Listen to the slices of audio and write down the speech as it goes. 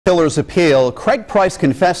Killer's appeal. Craig Price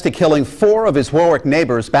confessed to killing 4 of his Warwick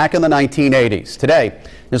neighbors back in the 1980s. Today,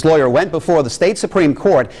 his lawyer went before the state Supreme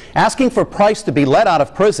Court asking for Price to be let out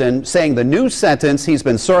of prison, saying the new sentence he's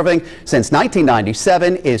been serving since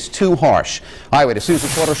 1997 is too harsh. Eyewitness News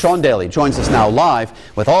reporter Sean Daly joins us now live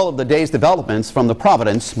with all of the day's developments from the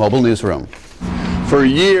Providence Mobile Newsroom. For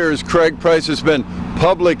years, Craig Price has been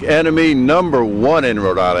public enemy #1 in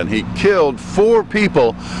Rhode Island. He killed 4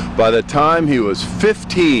 people by the time he was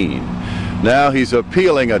 15. Now he's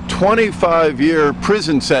appealing a 25-year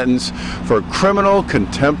prison sentence for criminal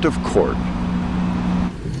contempt of court.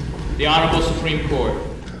 The Honorable Supreme Court.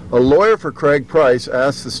 A lawyer for Craig Price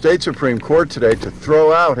asked the state Supreme Court today to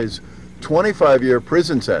throw out his 25-year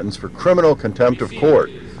prison sentence for criminal contempt of court.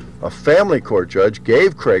 A family court judge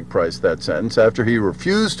gave Craig Price that sentence after he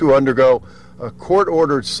refused to undergo a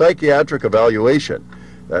court-ordered psychiatric evaluation.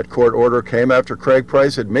 That court order came after Craig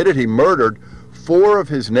Price admitted he murdered 4 of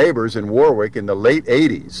his neighbors in Warwick in the late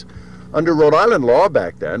 80s. Under Rhode Island law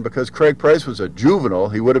back then, because Craig Price was a juvenile,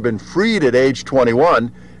 he would have been freed at age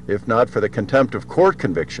 21 if not for the contempt of court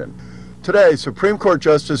conviction. Today, Supreme Court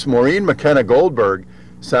Justice Maureen McKenna Goldberg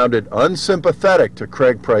sounded unsympathetic to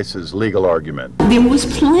Craig Price's legal argument. There was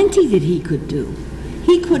plenty that he could do.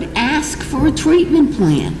 He could ask for a treatment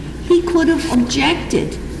plan. He could have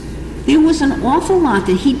objected. There was an awful lot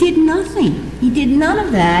that he did nothing. He did none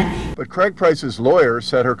of that. But Craig Price's lawyer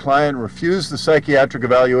said her client refused the psychiatric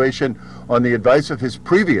evaluation on the advice of his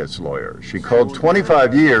previous lawyer. She called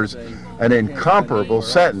 25 years an incomparable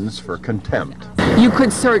sentence for contempt. You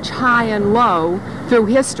could search high and low through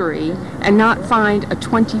history and not find a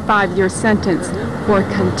 25-year sentence for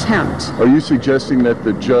contempt. Are you suggesting that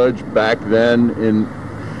the judge back then in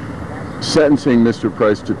sentencing Mr.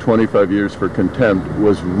 Price to 25 years for contempt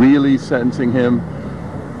was really sentencing him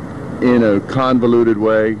in a convoluted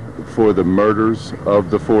way for the murders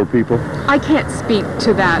of the 4 people? I can't speak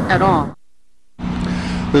to that at all.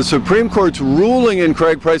 The Supreme Court's ruling in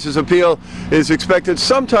Craig Price's appeal is expected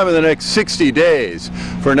sometime in the next 60 days.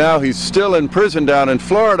 For now, he's still in prison down in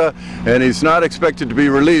Florida, and he's not expected to be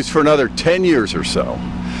released for another 10 years or so.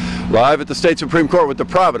 Live at the State Supreme Court with the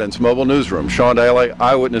Providence Mobile Newsroom, Sean Daly,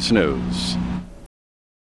 Eyewitness News.